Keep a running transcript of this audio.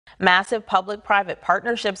Massive public-private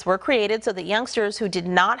partnerships were created so that youngsters who did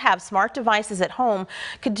not have smart devices at home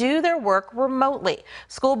could do their work remotely.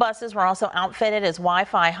 School buses were also outfitted as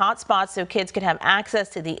Wi-Fi hotspots so kids could have access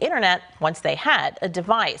to the internet once they had a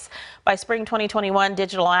device. By spring 2021,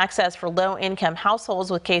 digital access for low-income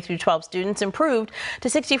households with K-12 students improved to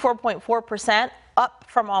 64.4%, up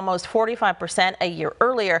from almost 45% a year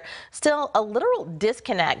earlier. Still, a literal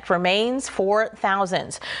disconnect remains for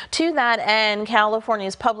thousands. To that end,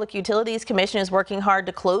 California's Public Utilities Commission is working hard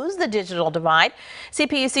to close the digital divide.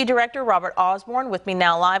 CPUC Director Robert Osborn with me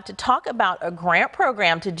now live to talk about a grant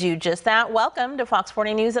program to do just that. Welcome to Fox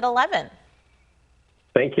 40 News at 11.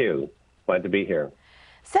 Thank you. Glad to be here.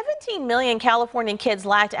 17 million Californian kids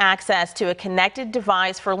lacked access to a connected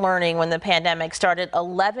device for learning when the pandemic started.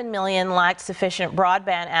 11 million lacked sufficient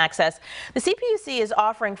broadband access. The CPUC is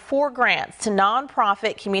offering 4 grants to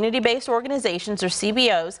nonprofit community-based organizations, or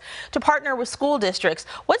CBOs, to partner with school districts.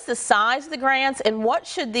 What's the size of the grants, and what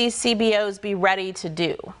should these CBOs be ready to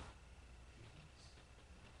do?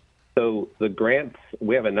 So the grants,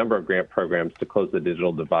 we have a number of grant programs to close the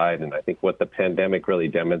digital divide, and I think what the pandemic really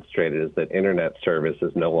demonstrated is that internet service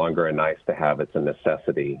is no longer a nice to have, it's a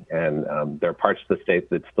necessity. And there are parts of the state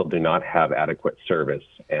that still do not have adequate service,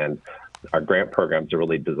 and our grant programs are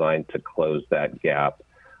really designed to close that gap.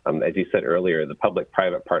 As you said earlier, the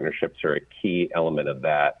public-private partnerships are a key element of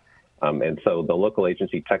that. And so the local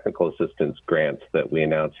agency technical assistance grants that we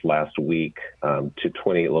announced last week to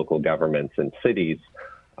 20 local governments and cities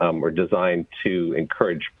were designed to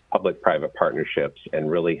encourage public-private partnerships and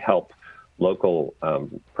really help local,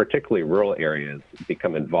 particularly rural areas,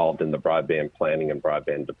 become involved in the broadband planning and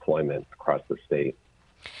broadband deployment across the state.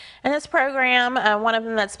 And this program, one of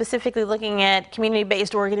them that's specifically looking at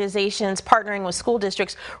community-based organizations partnering with school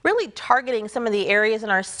districts, really targeting some of the areas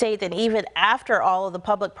in our state that even after all of the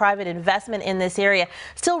public-private investment in this area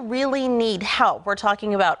still really need help. We're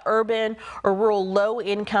talking about urban or rural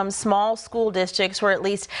low-income small school districts where at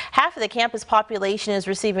least half of the campus population is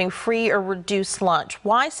receiving free or reduced lunch.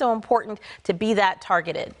 Why so important to be that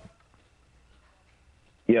targeted?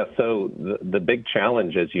 Yeah, so the big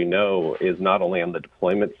challenge, as you know, is not only on the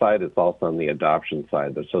deployment side, it's also on the adoption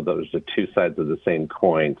side. So those are two sides of the same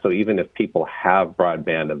coin. So even if people have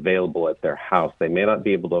broadband available at their house, they may not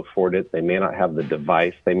be able to afford it, they may not have the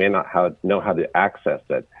device, they may not know how to access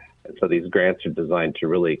it. And so these grants are designed to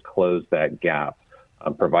really close that gap,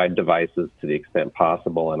 provide devices to the extent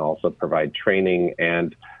possible, and also provide training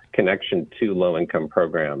and connection to low-income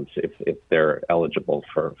programs if they're eligible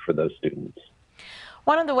for those students.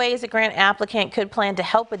 One of the ways a grant applicant could plan to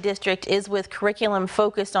help a district is with curriculum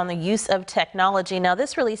focused on the use of technology. Now,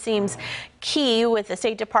 this really seems key, with the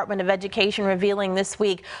State Department of Education revealing this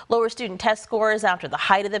week lower student test scores after the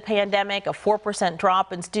height of the pandemic, a 4%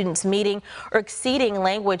 drop in students meeting or exceeding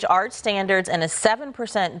language arts standards, and a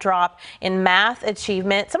 7% drop in math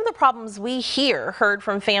achievement. Some of the problems we heard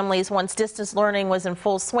from families once distance learning was in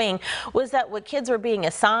full swing was that what kids were being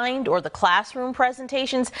assigned or the classroom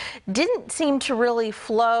presentations didn't seem to really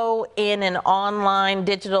flow in an online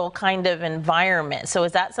digital kind of environment. So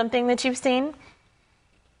is that something that you've seen?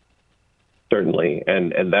 Certainly,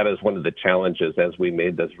 and that is one of the challenges as we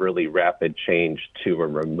made this really rapid change to a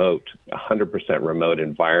remote, 100% remote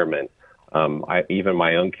environment. Even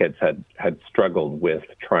my own kids had struggled with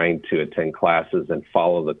trying to attend classes and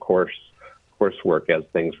follow the coursework as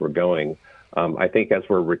things were going. I think as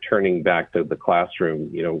we're returning back to the classroom,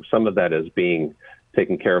 you know, some of that is being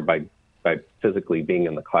taken care of by physically being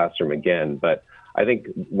in the classroom again. But I think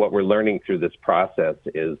what we're learning through this process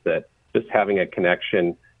is that just having a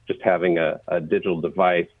connection, just having a digital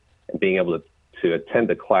device and being able to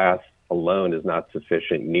attend a class alone is not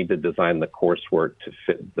sufficient. You need to design the coursework to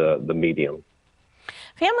fit the medium.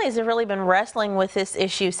 Families have really been wrestling with this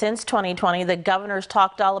issue since 2020. The governor's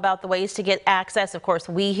talked all about the ways to get access. Of course,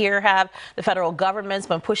 we here have the federal government's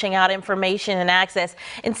been pushing out information and access.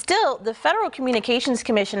 And still, the Federal Communications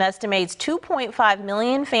Commission estimates 2.5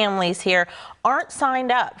 million families here aren't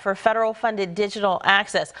signed up for federal funded digital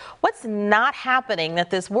access. What's not happening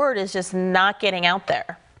that this word is just not getting out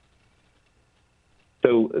there?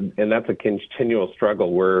 So, and that's a continual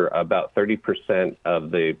struggle. We're about 30% of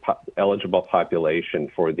the eligible population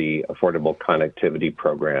for the Affordable Connectivity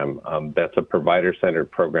Program. That's a provider-centered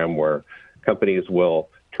program where companies will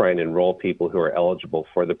try and enroll people who are eligible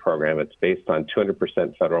for the program. It's based on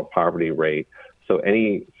 200% federal poverty rate. So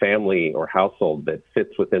any family or household that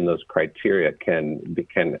fits within those criteria can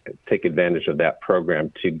take advantage of that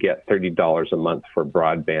program to get $30 a month for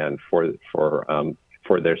broadband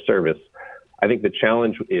for their service. I think the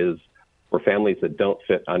challenge is for families that don't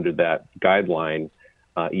fit under that guideline,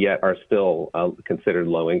 yet are still considered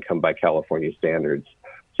low income by California standards.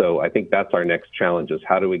 So I think that's our next challenge, is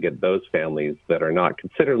how do we get those families that are not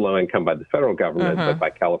considered low income by the federal government, but by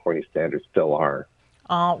California standards still are.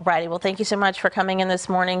 All righty. Well, thank you so much for coming in this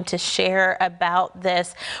morning to share about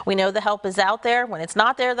this. We know the help is out there. When it's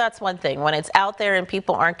not there, that's one thing. When it's out there and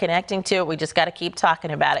people aren't connecting to it, we just got to keep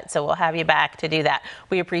talking about it. So we'll have you back to do that.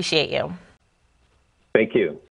 We appreciate you. Thank you.